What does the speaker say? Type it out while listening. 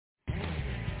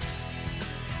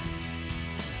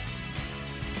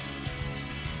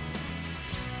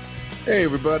Hey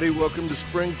everybody, welcome to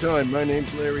Springtime. My name's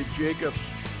Larry Jacobs.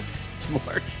 It's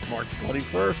March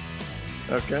 21st.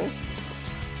 Okay.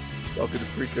 Welcome to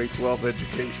Pre-K-12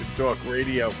 Education Talk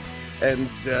Radio. And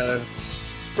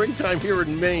springtime here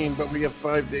in Maine, but we have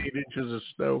 5 to 8 inches of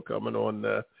snow coming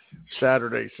on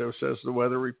Saturday, so says the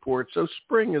weather report. So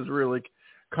spring is really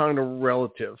kind of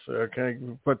relative, okay?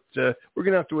 But we're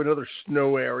going to have to another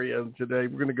snow area today.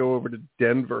 We're going to go over to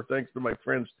Denver, thanks to my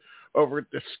friends over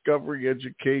at Discovery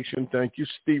Education. Thank you,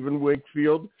 Stephen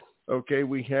Wakefield. Okay,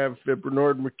 we have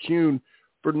Bernard McCune.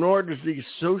 Bernard is the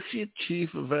Associate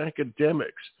Chief of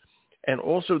Academics and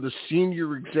also the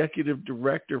Senior Executive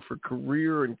Director for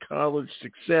Career and College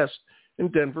Success in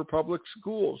Denver Public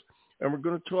Schools. And we're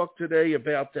going to talk today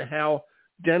about how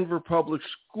Denver Public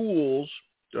Schools,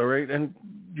 all right, and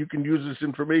you can use this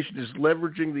information, is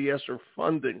leveraging the Esser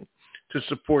funding to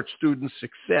support student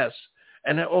success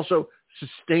and also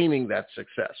sustaining that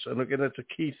success. And again, that's a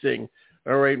key thing.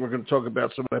 All right, we're going to talk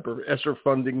about some Esser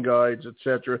funding guides, et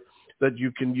cetera, that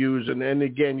you can use. And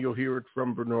again, you'll hear it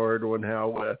from Bernard on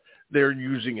how they're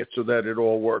using it so that it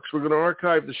all works. We're going to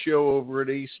archive the show over at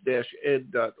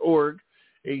ace-ed.org,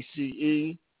 ace-ed.org.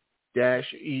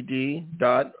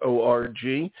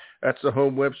 That's the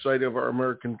home website of our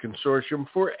American Consortium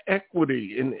for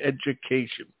Equity in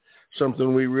Education,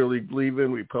 something we really believe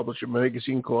in. We publish a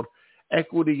magazine called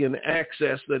Equity and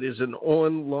Access that is an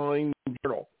online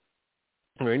journal.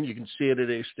 And you can see it at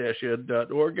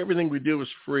ace-ed.org. Everything we do is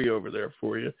free over there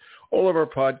for you. All of our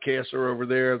podcasts are over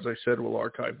there. As I said, we'll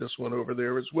archive this one over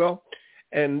there as well.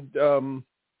 And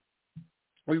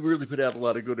we really put out a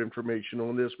lot of good information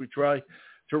on this. We try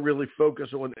to really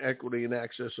focus on equity and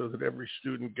access so that every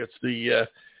student gets the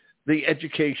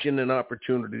education and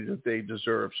opportunity that they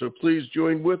deserve. So please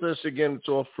join with us. Again, it's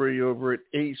all free over at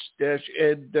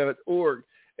ace-ed.org.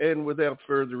 And without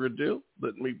further ado,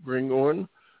 let me bring on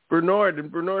Bernard.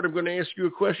 And Bernard, I'm going to ask you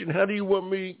a question. How do you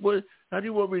want me to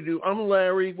do? I'm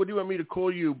Larry. What do you want me to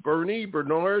call you? Bernie,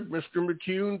 Bernard, Mr.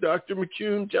 McCune, Dr.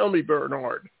 McCune? Tell me,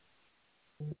 Bernard.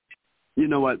 You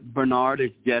know what? Bernard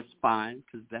is just fine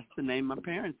because that's the name my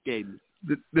parents gave me.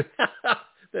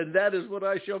 Then that is what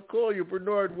I shall call you.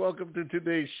 Bernard, welcome to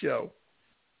today's show.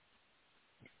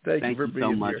 Thank you for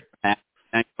being so much. here.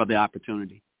 Thanks for the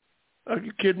opportunity. Are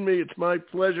you kidding me? It's my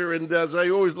pleasure. And as I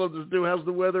always love to do, how's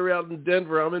the weather out in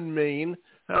Denver? I'm in Maine.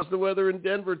 How's the weather in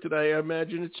Denver today? I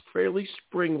imagine it's fairly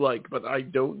spring-like, but I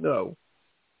don't know.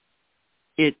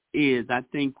 It is. I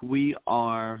think we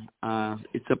are,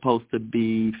 it's supposed to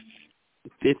be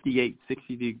 58,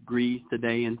 60 degrees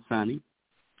today and sunny.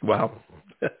 Wow.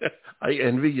 I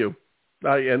envy you.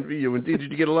 I envy you. Indeed,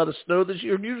 did you get a lot of snow this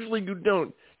year? Usually you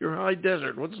don't. You're high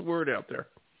desert. What's the word out there?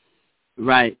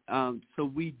 Right. So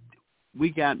we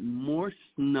got more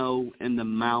snow in the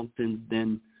mountains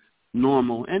than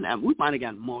normal, and we might have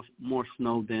got more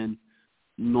snow than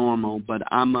normal. But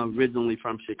I'm originally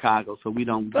from Chicago, so we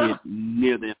don't get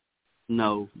near the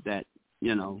snow that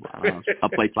a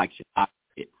place like Chicago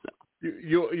gets. So.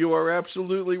 You are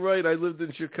absolutely right. I lived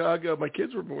in Chicago. My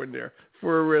kids were born there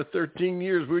for 13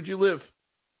 years. Where'd you live?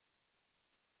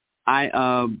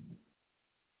 I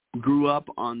grew up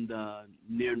on the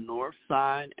near north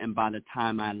side, and by the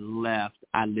time I left,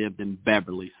 I lived in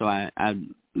Beverly. So I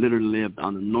literally lived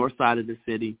on the north side of the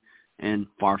city and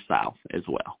far south as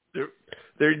well.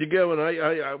 There you go. And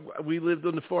we lived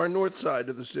on the far north side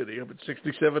of the city, up at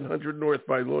 6700 North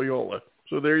by Loyola.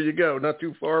 So there you go, not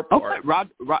too far apart.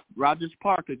 Okay, Rogers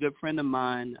Park, a good friend of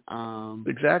mine.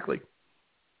 Exactly.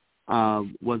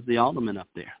 Was the alderman up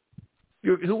there?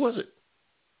 Who was it?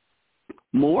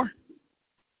 Moore?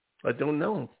 I don't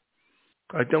know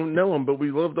him, but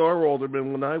we loved our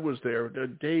alderman when I was there.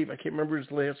 Dave, I can't remember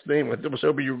his last name. I was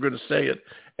hoping you were going to say it.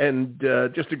 And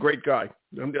just a great guy.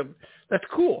 That's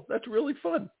cool. That's really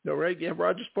fun. All right. Yeah,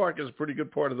 Rogers Park is a pretty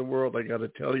good part of the world, I got to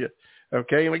tell you.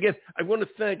 Okay. And again, I want to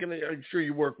thank, and I'm sure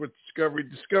you work with Discovery.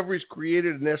 Discovery's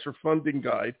created an Esser funding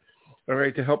guide, all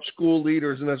right, to help school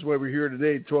leaders. And that's why we're here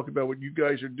today to talk about what you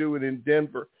guys are doing in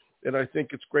Denver. And I think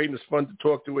it's great and it's fun to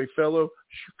talk to a fellow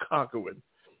Chicagoan.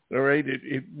 All right,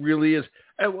 it really is.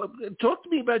 Talk to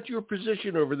me about your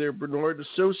position over there, Bernard,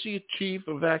 Associate Chief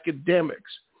of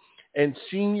Academics and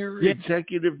Senior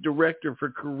Executive Director for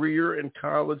Career and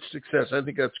College Success. I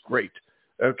think that's great.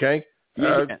 Okay,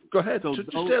 go ahead. So just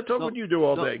talk what you do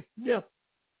all day. Yeah.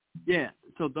 Yeah,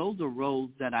 so those are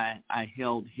roles that I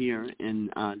held here in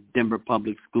Denver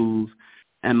Public Schools,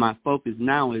 and my focus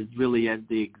now is really as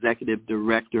the Executive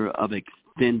Director of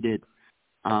Extended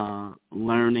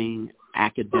Learning,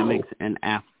 Academics, and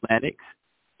Athletics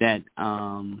that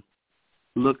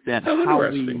looks at how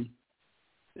we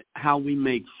how we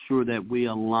make sure that we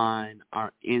align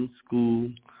our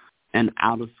in-school and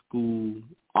out-of-school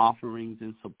offerings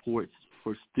and supports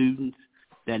for students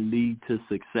that lead to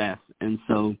success. And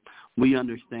so we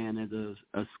understand as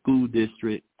a school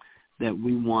district that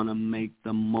we want to make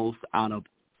the most out of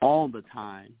all the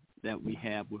time that we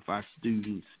have with our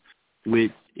students,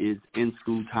 which is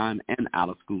in-school time and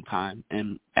out-of-school time.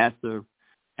 And Esser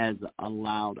has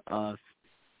allowed us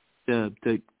to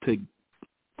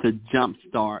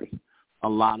jumpstart a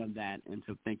lot of that and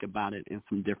to think about it in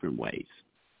some different ways.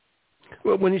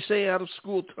 Well, when you say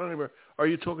out-of-school time, are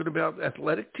you talking about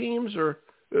athletic teams, or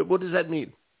what does that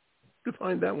mean?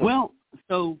 Define that one. Well,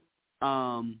 so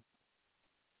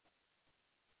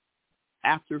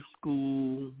after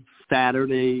school,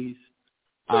 Saturdays,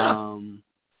 there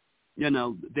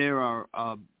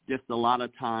are just a lot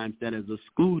of times that as a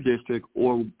school district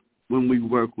or when we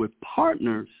work with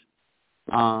partners,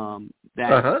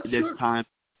 there's time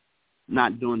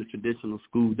not during the traditional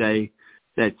school day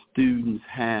that students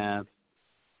have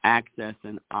access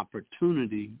and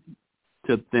opportunity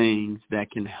to things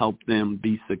that can help them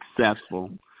be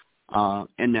successful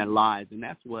in their lives. And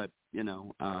that's what,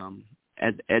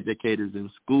 as educators in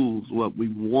schools, what we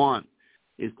want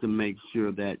is to make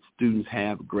sure that students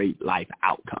have great life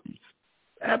outcomes.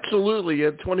 Absolutely.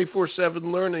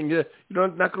 24/7 learning. You're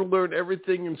not going to learn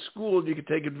everything in school. You can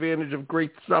take advantage of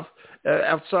great stuff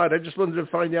outside. I just wanted to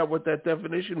find out what that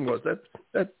definition was.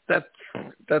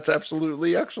 That's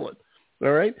absolutely excellent.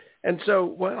 All right. And so,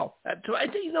 wow. So I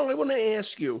think, I want to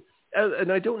ask you,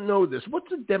 and I don't know this,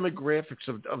 what's the demographics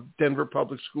of Denver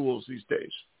public schools these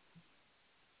days?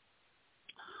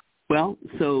 Well,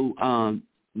 so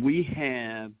we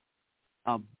have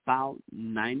about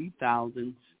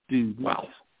 90,000 students.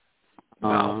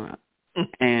 Wow.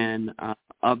 And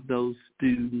of those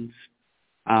students,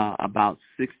 about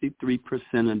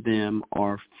 63% of them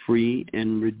are free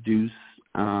and reduced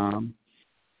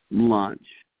lunch.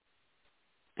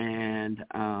 And,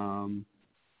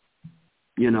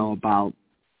 about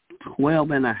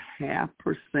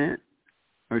 12.5%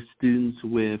 are students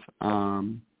with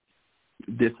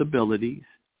disabilities.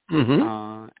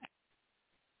 Mm-hmm.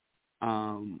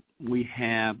 We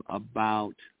have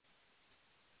about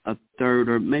a third,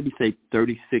 or maybe say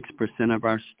 36% of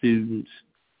our students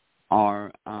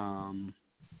are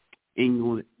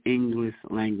English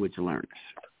language learners.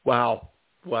 Wow.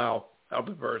 How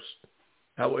diverse.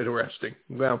 How interesting.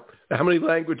 Wow. How many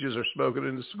languages are spoken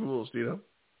in the schools, do you know?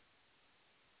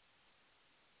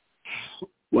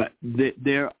 Well,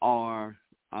 there are...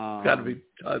 got to be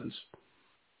tons.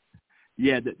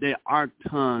 Yeah, there are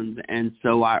tons. And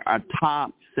so our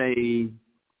top, say,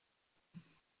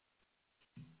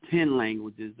 10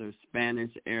 languages are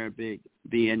Spanish, Arabic,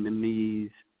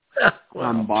 Vietnamese,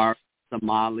 Wow.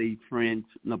 Somali, French,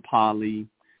 Nepali,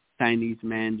 Chinese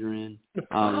Mandarin,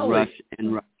 Russian,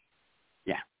 and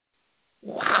yeah.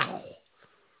 Wow.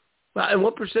 And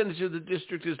what percentage of the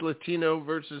district is Latino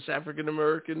versus African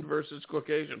American versus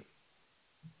Caucasian?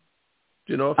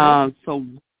 Do you know? So,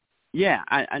 yeah,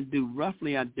 I do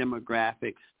roughly our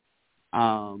demographics.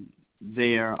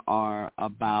 There are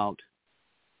about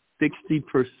 60%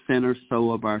 or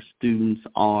so of our students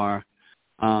are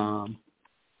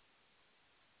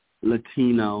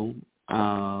Latino.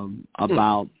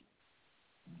 About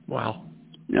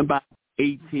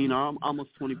 18 or almost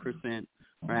 20%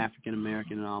 are African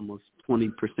American, and almost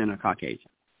 20% are Caucasian.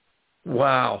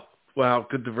 Wow,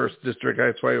 good diverse district.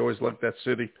 That's why I always loved that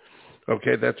city.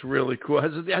 Okay, that's really cool.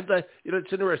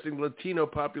 It's interesting. Latino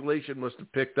population must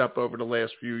have picked up over the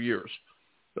last few years.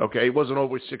 Okay, it wasn't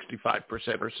always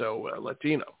 65% or so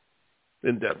Latino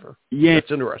in Denver. Yeah,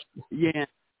 that's interesting. Yeah,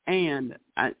 and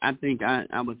I think I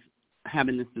was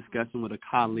having this discussion with a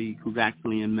colleague who's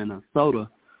actually in Minnesota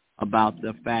about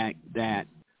the fact that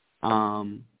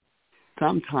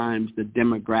sometimes the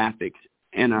demographics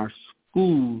in our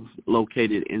schools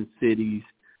located in cities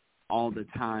all the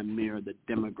time mirror the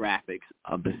demographics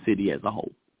of the city as a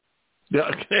whole. Yeah,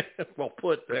 okay. Well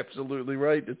put. Absolutely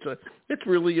right. It's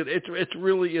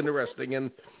really interesting,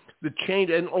 and the change,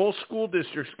 and all school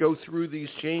districts go through these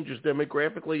changes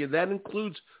demographically, and that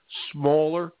includes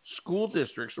smaller school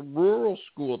districts, rural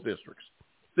school districts.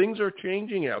 Things are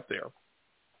changing out there.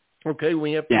 Okay,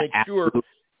 we have to make sure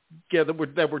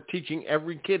that we're teaching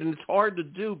every kid, and it's hard to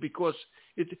do because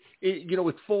it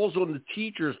falls on the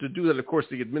teachers to do that. Of course,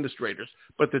 the administrators,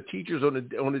 but the teachers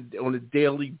on a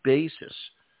daily basis.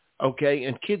 Okay,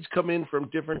 and kids come in from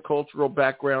different cultural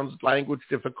backgrounds, language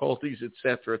difficulties, et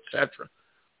cetera, et cetera.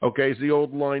 Okay, as the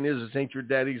old line is, "It ain't your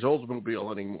daddy's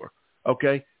Oldsmobile anymore."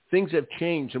 Okay, things have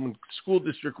changed, and when the school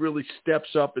district really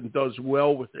steps up and does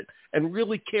well with it and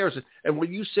really cares. And what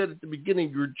you said at the beginning,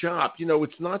 your job,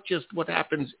 it's not just what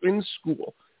happens in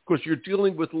school, because you're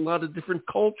dealing with a lot of different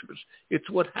cultures. It's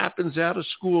what happens out of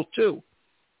school too.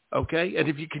 Okay? And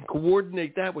if you can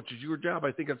coordinate that, which is your job,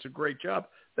 I think that's a great job.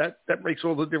 That makes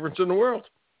all the difference in the world.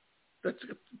 It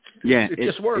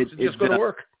just works. It's just going to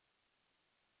work.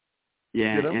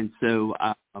 Yeah, and so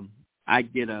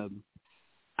I've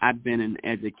been in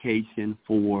education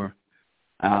for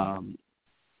a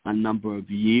number of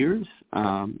years,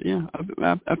 a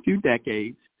few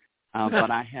decades,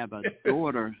 but I have a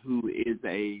daughter who is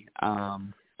a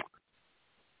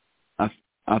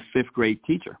fifth grade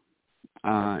teacher,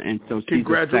 and so she's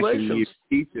a second-year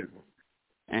teacher,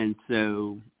 and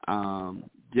so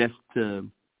just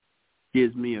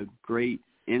gives me a great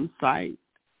insight,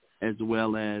 as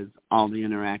well as all the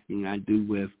interacting I do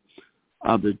with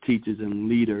other teachers and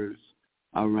leaders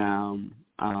around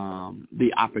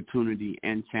the opportunity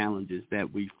and challenges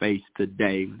that we face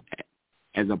today,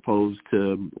 as opposed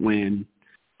to when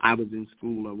I was in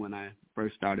school or when I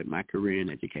first started my career in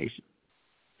education.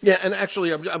 Yeah, and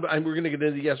actually, we're going to get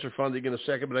into the Esser funding in a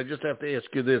second, but I just have to ask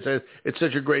you this. It's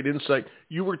such a great insight.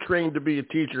 You were trained to be a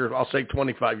teacher, I'll say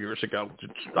 25 years ago.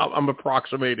 I'm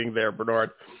approximating there,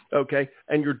 Bernard. Okay?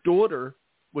 And your daughter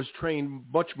was trained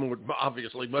much more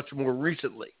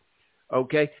recently.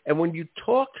 Okay? And when you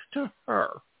talked to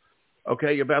her,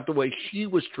 okay, about the way she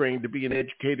was trained to be an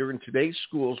educator in today's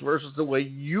schools versus the way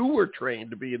you were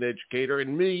trained to be an educator,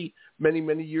 and me many,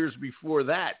 many years before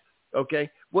that, okay,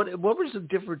 what was the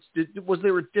difference? Was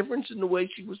there a difference in the way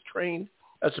she was trained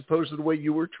as opposed to the way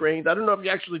you were trained? I don't know if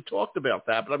you actually talked about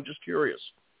that, but I'm just curious.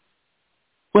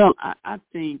 Well, I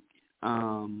think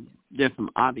there's some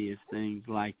obvious things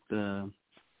like the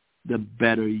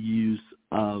better use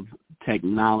of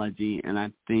technology, and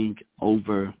I think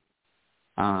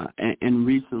and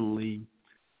recently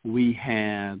we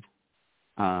have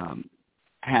a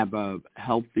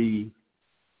healthy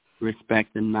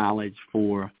respect and knowledge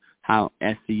for how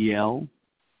SEL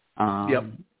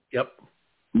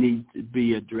needs to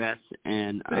be addressed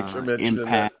and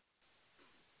impact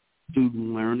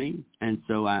student learning. And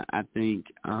so I think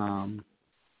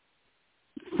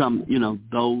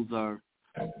those are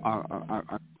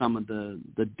some of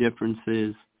the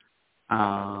differences.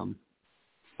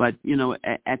 But,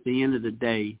 at the end of the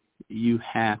day, you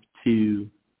have to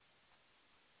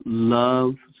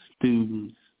love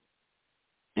students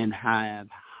and have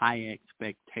high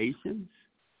expectations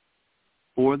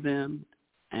for them,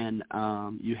 and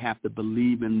you have to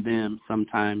believe in them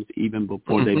sometimes even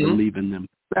before they believe in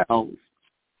themselves,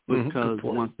 because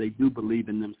once they do believe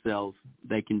in themselves,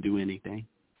 they can do anything.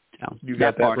 So you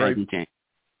got that part right. Hasn't changed.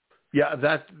 Yeah,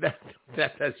 that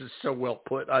is so well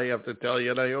put, I have to tell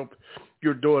you, and I hope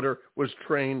your daughter was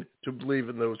trained to believe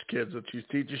in those kids that she's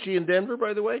teaching. Is she in Denver,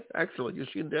 by the way? Actually, is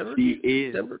she in Denver? She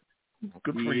is. Denver.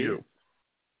 Good for you.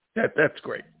 That's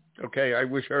great. Okay, I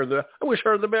wish her the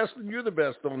best, and you're the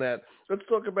best on that. Let's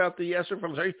talk about the Esser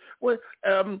from.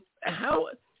 How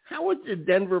are the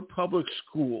Denver public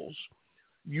schools?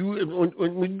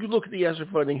 When you look at the Esser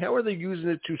funding, how are they using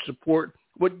it to support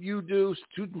what you do,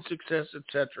 student success,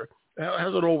 etc.?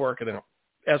 How's it all working out,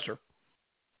 Esser?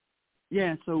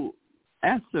 Yeah, so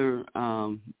Esser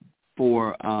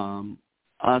for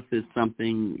us is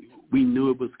something we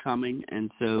knew it was coming,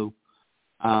 and so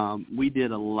we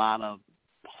did a lot of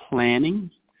planning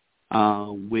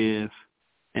with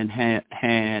and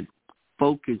had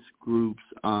focus groups.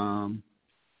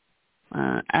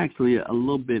 Actually, a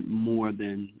little bit more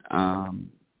than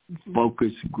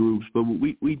focus groups, but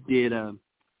we did a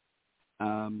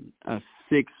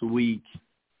 6-week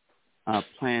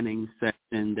planning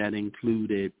session that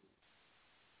included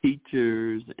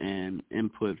teachers and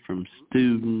input from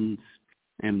students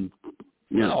and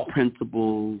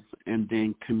principals, and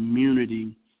then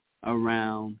community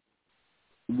around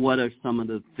what are some of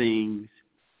the things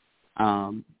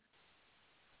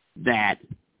that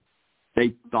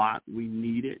they thought we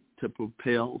needed to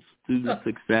propel student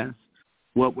success.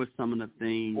 What were some of the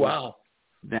things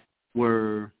that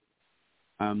were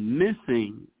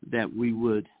missing that we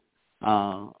would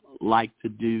like to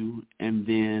do, and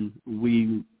then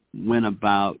we went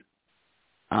about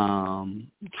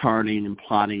charting and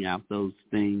plotting out those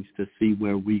things to see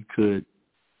where we could,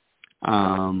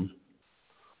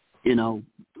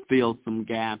 fill some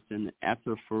gaps. And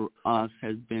Esser for us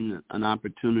has been an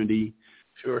opportunity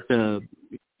to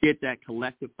get that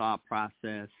collective thought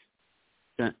process,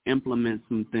 to implement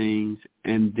some things,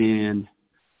 and then,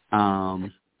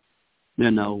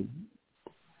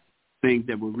 things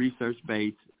that were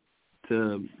research-based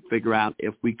to figure out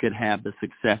if we could have the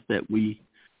success that we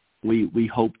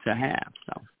hope to have.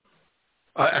 So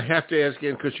I have to ask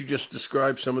again, because you just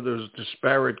described some of those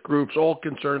disparate groups, all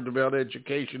concerned about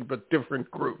education, but different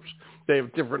groups. They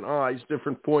have different eyes,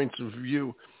 different points of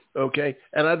view. Okay,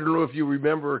 and I don't know if you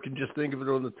remember or can just think of it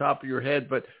on the top of your head,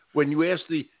 but when you asked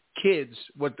the kids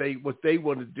what they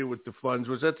wanted to do with the funds,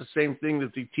 was that the same thing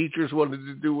that the teachers wanted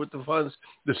to do with the funds?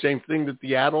 The same thing that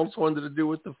the adults wanted to do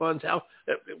with the funds?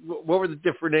 What were the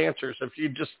different answers? If you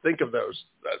just think of those,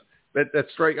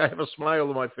 that's right. I have a smile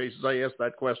on my face as I ask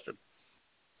that question.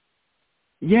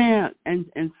 Yeah,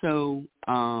 and so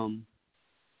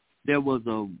there was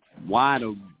a wide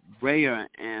array of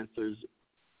answers,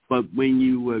 but when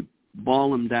you would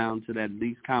boil them down to that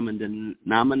least common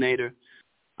denominator,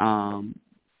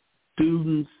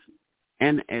 students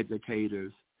and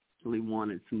educators really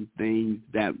wanted some things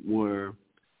that were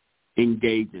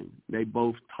engaging. They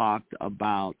both talked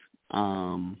about,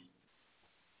 to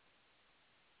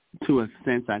a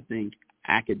sense, I think,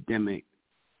 academic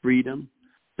freedom.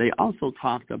 They also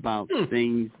talked about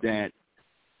things that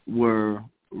were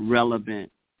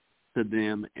relevant to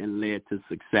them and led to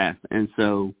success. And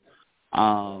so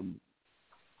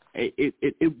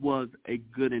it was a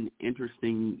good and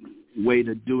interesting way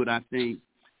to do it. I think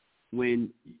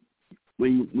when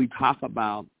we talk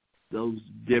about those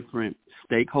different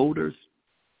stakeholders,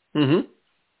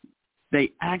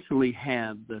 they actually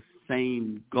have the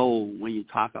same goal when you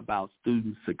talk about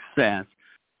student success.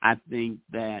 I think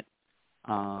that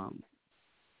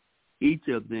each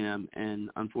of them, and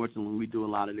unfortunately we do a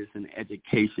lot of this in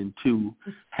education too,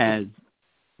 has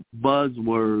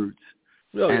buzzwords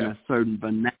and a certain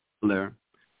vernacular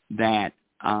that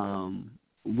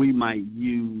we might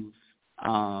use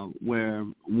where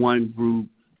one group,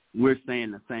 we're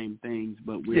saying the same things,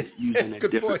 but we're using a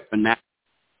different vernacular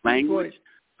language.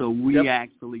 So we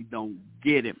actually don't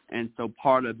get it. And so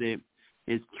part of it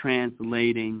is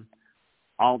translating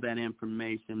all that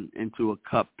information into a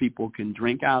cup people can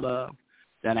drink out of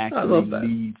that actually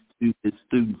leads to the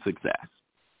student success.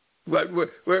 Right,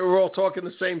 we're all talking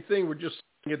the same thing. We're just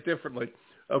saying it differently.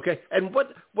 Okay, and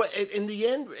what in the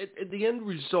end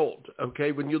result?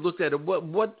 Okay, when you looked at it, what?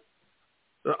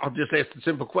 I'll just ask the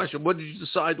simple question: what did you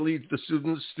decide leads to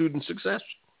student success?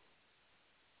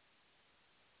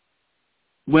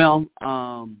 Well,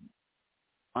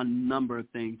 a number of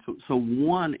things. So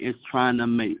one is trying to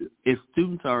make, if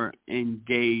students are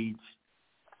engaged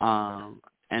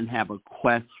and have a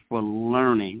quest for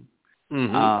learning,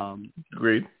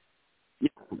 agreed,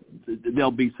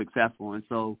 they'll be successful. And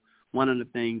so one of the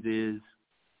things is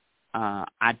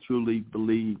I truly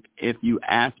believe if you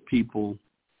ask people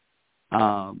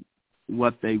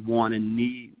what they want and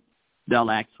need,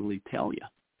 they'll actually tell you.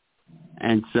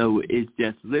 And so it's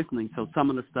just listening. So some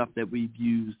of the stuff that we've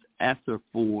used Esser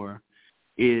for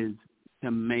is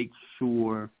to make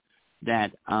sure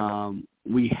that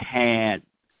we had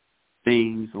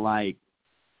things like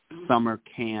summer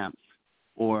camps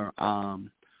or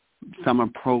summer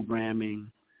programming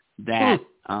that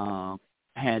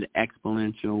had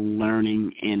exponential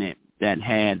learning in it, that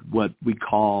had what we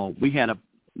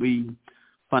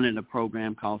funded a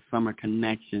program called Summer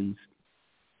Connections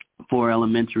for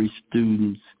elementary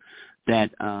students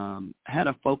that had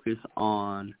a focus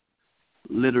on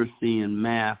literacy and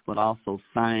math, but also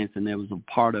science, and there was a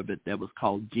part of it that was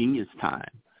called Genius Time,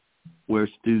 where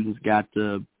students got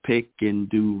to pick and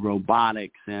do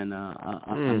robotics and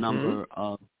a number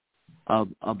of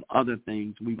other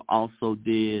things. We've also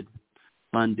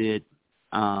funded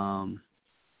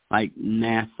like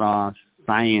NASA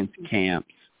science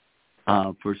camps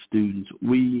for students.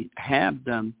 We have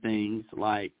done things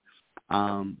like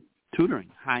tutoring,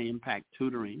 high-impact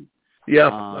tutoring. Yeah,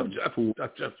 I'm just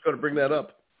going to bring that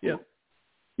up.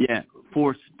 Yeah,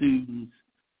 for students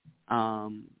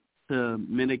to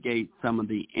mitigate some of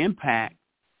the impact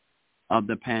of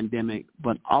the pandemic,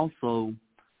 but also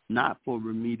not for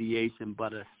remediation,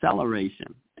 but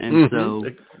acceleration. And so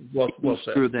making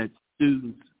sure that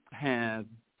students have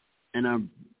and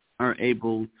are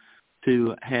able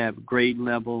to have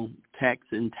grade-level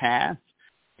texts and tasks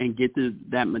and get to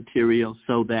that material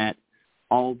so that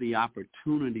all the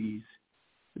opportunities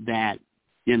that,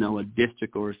 a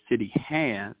district or a city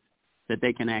has, that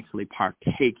they can actually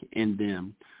partake in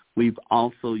them. We've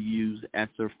also used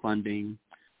ESSER funding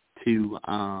to,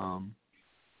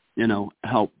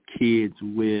 help kids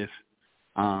with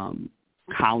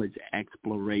college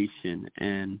exploration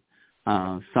and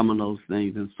some of those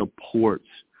things and supports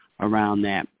around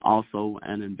that. Also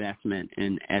an investment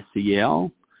in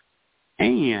SEL.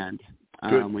 And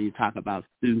when you talk about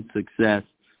student success,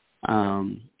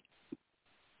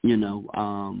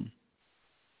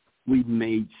 we've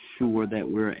made sure that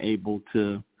we're able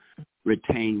to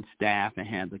retain staff and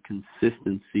have the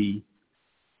consistency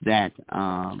that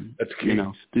That's key.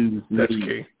 students need. That's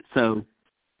key. So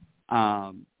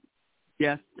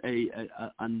just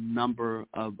a number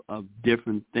of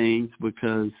different things,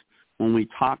 because when we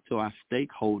talk to our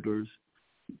stakeholders,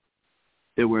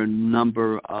 there were a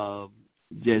number of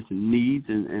just needs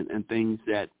and things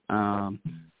that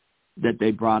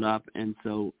they brought up. And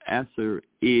so Esser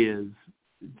is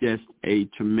just a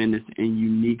tremendous and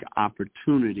unique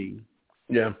opportunity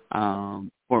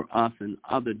for us and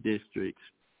other districts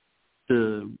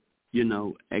to,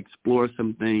 explore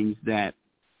some things that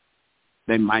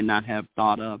they might not have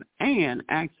thought of, and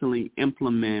actually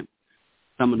implement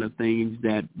some of the things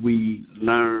that we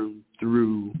learned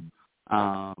through,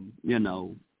 a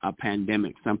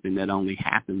pandemic, something that only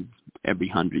happens every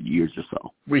 100 years or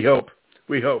so. We hope.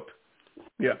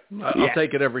 Yeah, I'll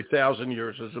take it every 1,000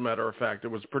 years. As a matter of fact, it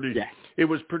was pretty. Yeah. It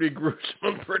was pretty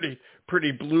gruesome,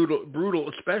 pretty brutal.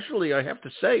 Especially, I have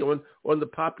to say, on the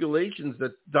populations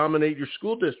that dominate your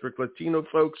school district, Latino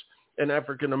folks and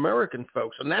African American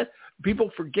folks, and that people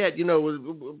forget.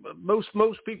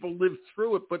 Most people lived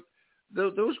through it, but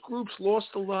those groups lost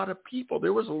a lot of people.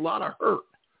 There was a lot of hurt.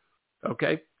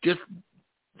 Okay, just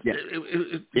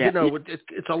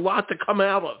it's a lot to come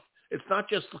out of. It's not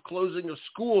just the closing of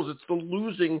schools; it's the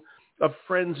losing of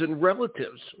friends and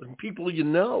relatives and people and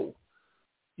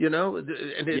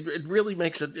it really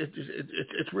makes it.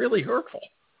 It's really hurtful.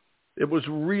 It was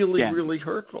really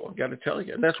hurtful. I got to tell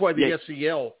you, and that's why the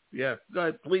SEL. Yeah, go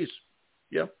ahead, please.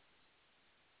 Yeah.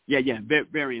 Yeah,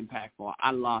 very impactful.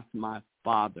 I lost my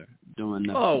father during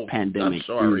the pandemic.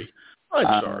 I'm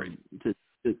sorry.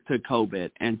 To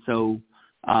COVID, and so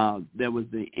there was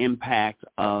the impact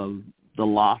of the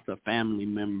loss of family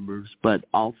members, but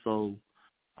also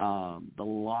the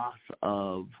loss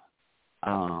of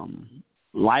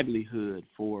livelihood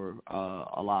for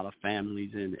a lot of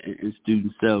families and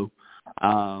students. So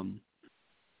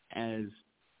as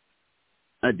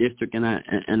a district and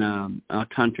a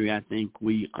country, I think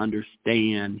we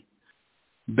understand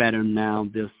better now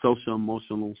the social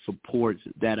emotional supports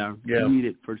that are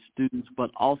needed for students,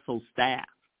 but also staff.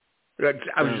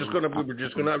 I was just going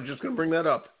to bring that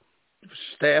up.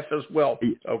 Staff as well.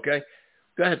 Okay,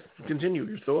 go ahead. Continue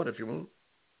your thought if you want.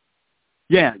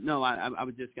 Yeah, no, I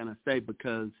was just going to say,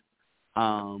 because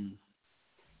I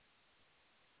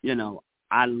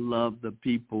love the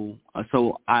people.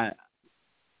 So I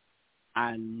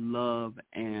love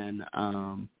and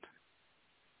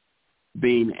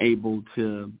being able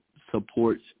to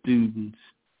support students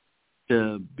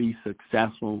to be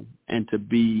successful and to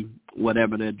be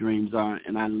whatever their dreams are.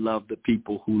 And I love the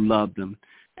people who love them.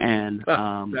 And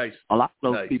nice. A lot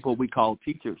of those people we call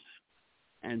teachers.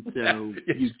 And so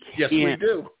yes, we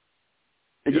do.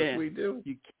 Yes, we do.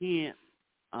 You can't,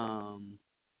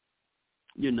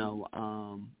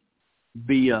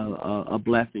 be a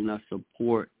blessing, a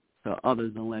support to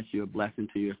others unless you're a blessing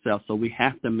to yourself. So we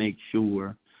have to make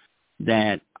sure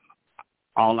that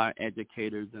all our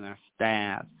educators and our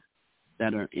staff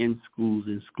that are in schools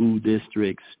and school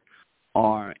districts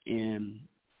are in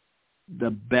the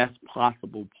best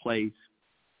possible place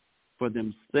for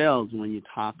themselves when you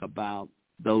talk about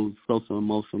those social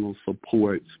emotional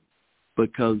supports,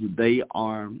 because they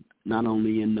are not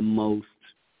only in the most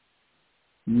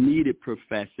needed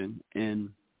profession in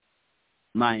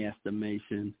my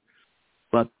estimation,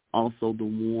 but also the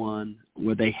one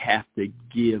where they have to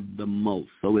give the most.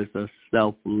 So it's a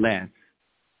selfless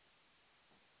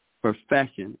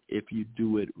profession if you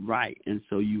do it right. And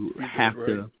so you have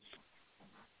to,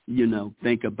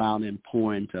 think about and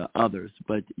pour into others.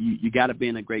 But you got to be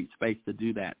in a great space to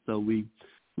do that. So we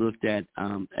looked at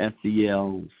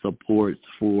SEL supports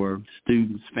for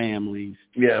students, families,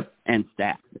 and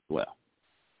staff as well.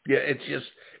 Yeah,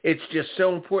 it's just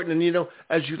so important. And,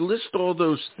 as you list all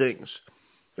those things,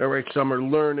 all right, summer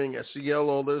learning, SEL,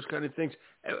 all those kind of things,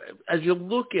 as you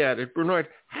look at it, Bernard,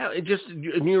 how, just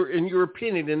in your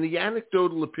opinion, and the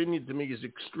anecdotal opinion to me is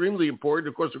extremely important.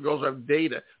 Of course, we also have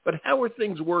data, but how are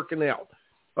things working out?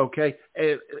 Okay,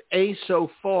 A,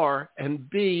 so far, and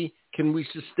B, can we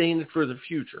sustain it for the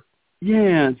future?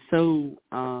 Yeah, so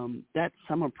that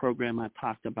summer program I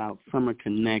talked about, Summer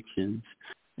Connections,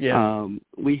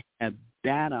 we have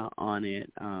data on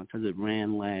it because it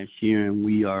ran last year, and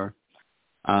we are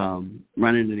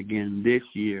running it again this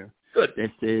year. Good.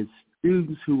 That says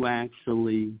students who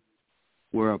actually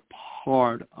were a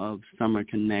part of Summer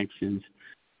Connections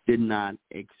did not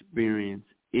experience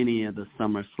any of the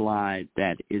summer slide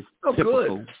that is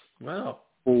typical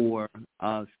for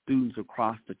students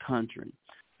across the country.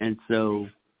 And so,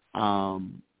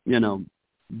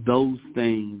 those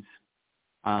things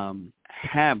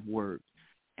have worked.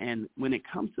 And when it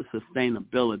comes to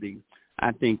sustainability,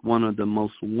 I think one of the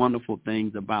most wonderful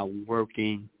things about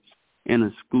working in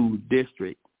a school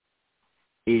district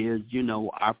is,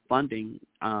 our funding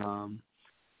comes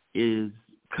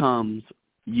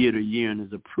year to year and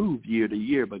is approved year to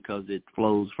year because it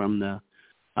flows from the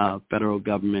federal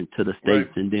government to the states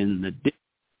Right. and then the district.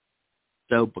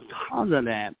 So because of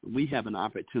that, we have an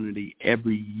opportunity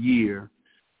every year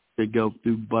to go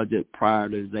through budget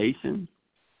prioritization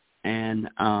and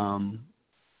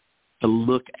to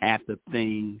look at the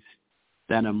things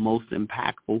that are most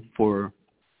impactful for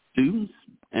students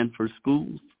and for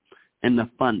schools and to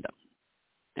fund them.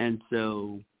 And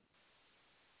so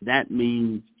that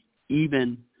means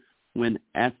even when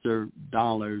Esser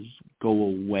dollars go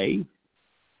away,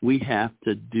 we have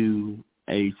to do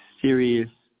a serious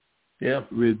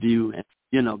review. And,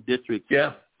 districts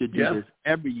should do this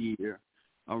every year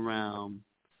around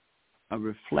a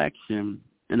reflection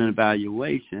and an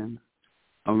evaluation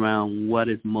around what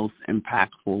is most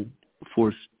impactful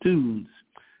for students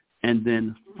and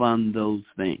then fund those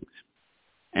things.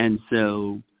 And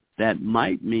so that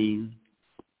might mean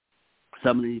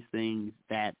some of these things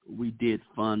that we did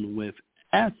fund with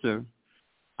Esser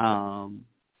will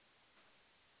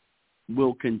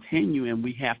continue, and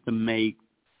we have to make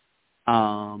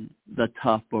the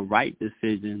tough but right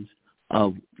decisions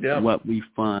of what we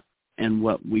fund and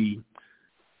what we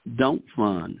don't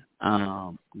fund.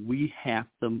 We have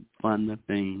to fund the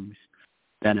things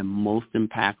that are most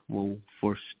impactful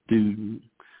for student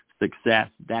success.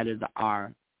 That is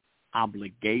our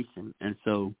obligation. And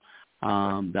so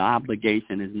the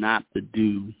obligation is not to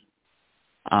do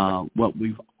what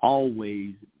we've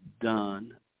always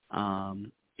done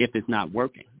if it's not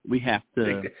working. We have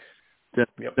to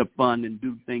fund and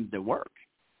do things that work.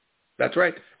 That's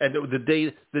right. And the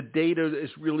data is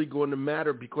really going to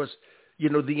matter because,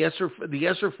 the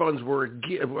Esser funds were a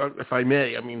gift, if I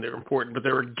may. I mean, they're important, but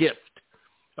they're a gift.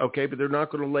 Okay, but they're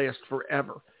not going to last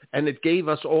forever. And it gave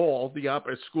us all,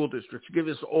 school districts, give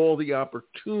us all the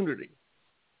opportunity,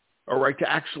 all right, to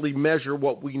actually measure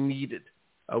what we needed,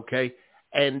 okay?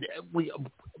 And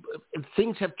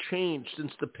things have changed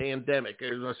since the pandemic.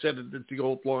 As I said, it's the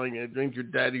old line, it ain't your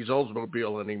daddy's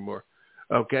Oldsmobile anymore,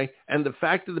 okay? And the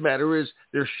fact of the matter is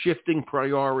they're shifting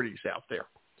priorities out there.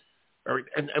 All right,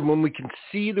 and when we can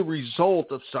see the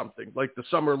result of something like the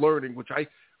summer learning, which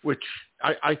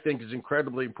I think is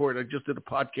incredibly important. I just did a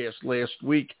podcast last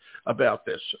week about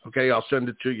this. Okay, I'll send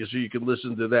it to you so you can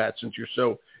listen to that since you're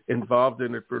so involved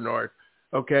in it, Bernard.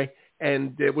 Okay,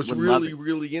 and it was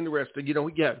really interesting.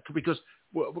 Because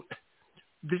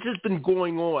this has been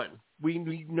going on.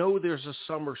 We know there's a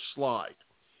summer slide.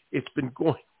 It's been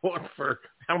going on for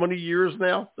how many years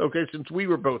now? Okay, since we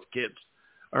were both kids.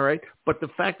 All right. But the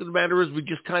fact of the matter is we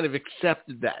just kind of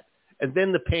accepted that. And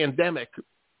then the pandemic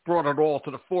brought it all to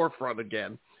the forefront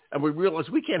again. And we realized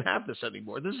we can't have this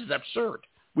anymore. This is absurd.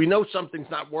 We know something's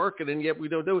not working, and yet we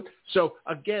don't do it. So,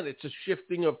 again, it's a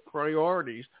shifting of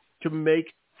priorities to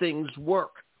make things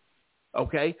work.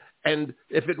 Okay? And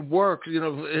if it works,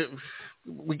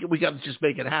 we got to just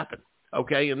make it happen.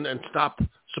 Okay? And stop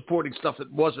supporting stuff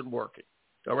that wasn't working.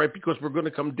 All right? Because we're going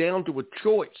to come down to a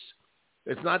choice.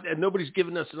 It's not, and nobody's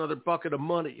giving us another bucket of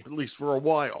money, at least for a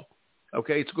while.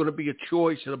 Okay, it's going to be a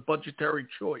choice and a budgetary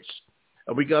choice,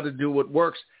 and we got to do what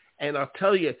works. And I'll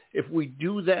tell you, if we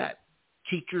do that,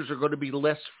 teachers are going to be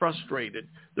less frustrated.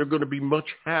 They're going to be much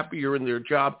happier in their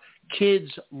job.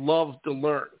 Kids love to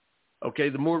learn. Okay,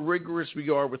 the more rigorous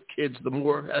we are with kids, the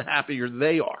more happier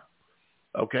they are.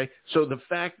 Okay, so the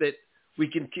fact that we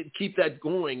can keep that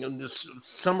going in this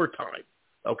summertime.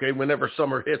 Okay, whenever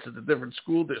summer hits at the different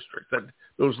school districts, that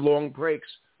those long breaks,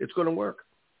 it's going to work.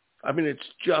 I mean, it's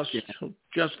just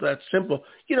that simple.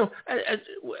 You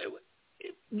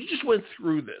just went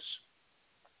through this,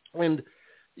 and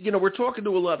we're talking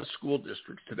to a lot of school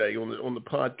districts today on the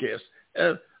podcast.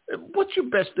 What's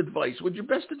your best advice? Would your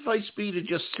best advice be to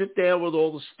just sit down with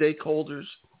all the stakeholders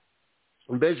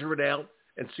and measure it out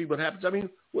and see what happens? I mean,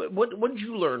 what did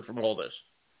you learn from all this?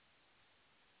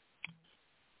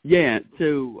 Yeah,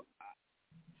 so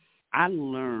I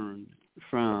learned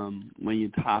from when you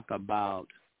talk about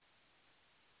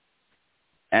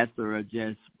Esser or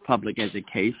just public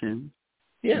education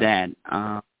that,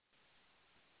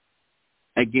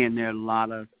 again, there are a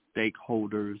lot of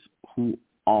stakeholders who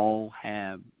all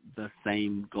have the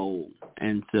same goal.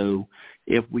 And so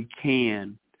if we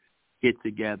can get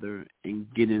together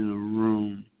and get in a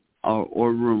room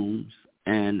or rooms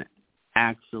and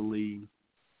actually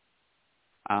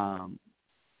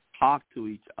talk to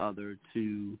each other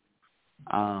to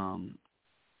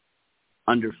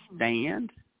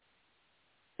understand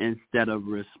instead of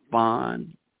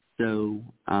respond. So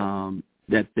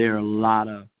that there are a lot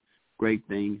of great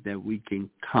things that we can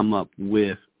come up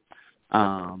with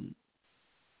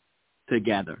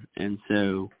together. And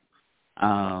so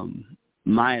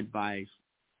my advice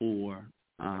for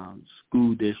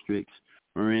school districts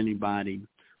or anybody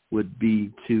would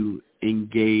be to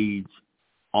engage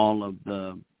all of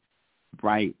the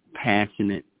bright,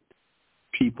 passionate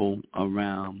people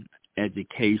around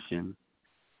education.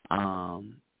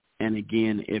 And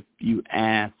again, if you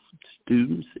ask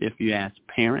students, if you ask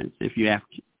parents, if you ask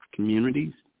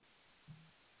communities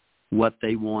what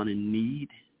they want and need,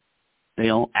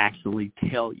 they'll actually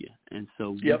tell you. And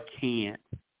so we can't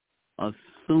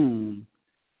assume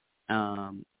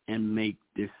and make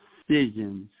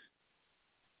decisions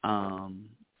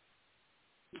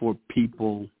for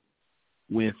people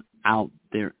without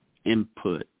their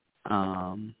input,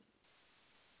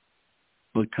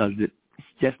 because it's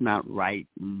just not right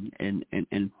and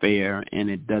fair, and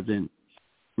it doesn't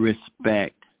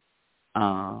respect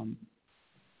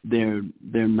their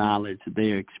knowledge,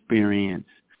 their experience,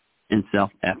 and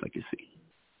self-efficacy.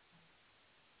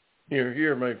 Here,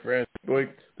 here, my friend. Boy,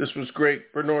 this was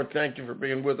great. Bernard, thank you for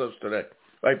being with us today.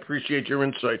 I appreciate your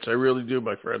insights. I really do,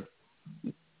 my friend.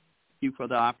 Thank you for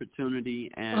the opportunity.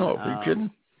 And are you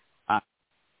kidding?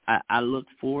 I look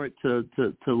forward to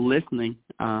listening.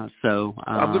 I'm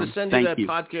going to send you that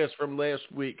podcast from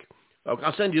last week.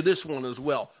 I'll send you this one as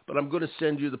well, but I'm going to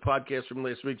send you the podcast from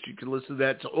last week so you can listen to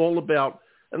that. It's all about,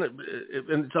 and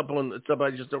it's up. I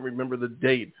just don't remember the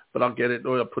date, but I'll get it,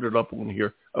 or I'll put it up on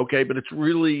here. Okay, but it's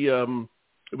really,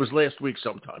 it was last week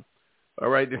sometime. All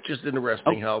right, it's just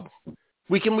interesting how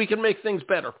we can make things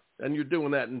better, and you're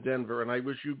doing that in Denver, and I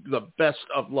wish you the best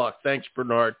of luck. Thanks,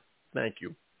 Bernard. Thank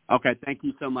you. Okay, thank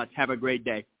you so much. Have a great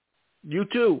day. You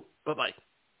too. Bye-bye.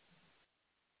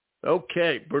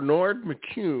 Okay, Bernard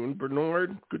McCune.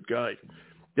 Bernard, good guy.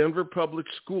 Denver Public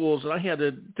Schools, and I had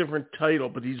a different title,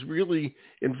 but he's really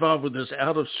involved with this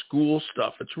out-of-school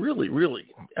stuff. It's really, really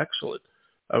excellent.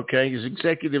 Okay, he's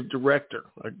executive director.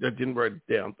 I didn't write it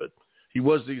down, but he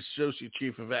was the associate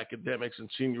chief of academics and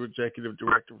senior executive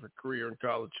director for career and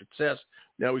college success.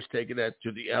 Now he's taking that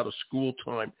to the out-of-school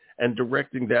time and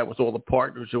directing that with all the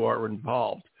partners who are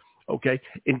involved. Okay,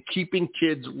 in keeping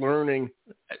kids learning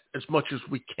as much as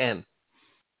we can.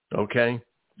 Okay,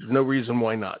 there's no reason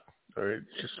why not. All right,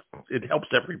 it helps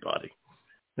everybody.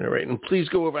 All right, and please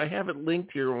go over. I have it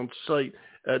linked here on site.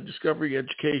 Discovery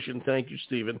Education. Thank you,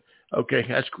 Stephen. Okay,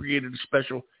 has created a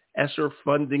special Esser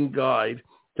funding guide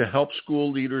to help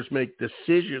school leaders make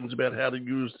decisions about how to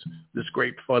use this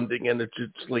great funding, and it's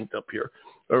linked up here.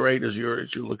 All right, as you're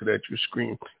looking at your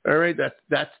screen. All right,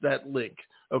 that's that link.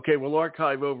 Okay, we'll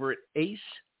archive over at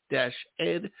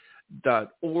ace-ed.org.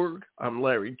 I'm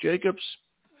Larry Jacobs.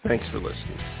 Thanks for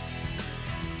listening.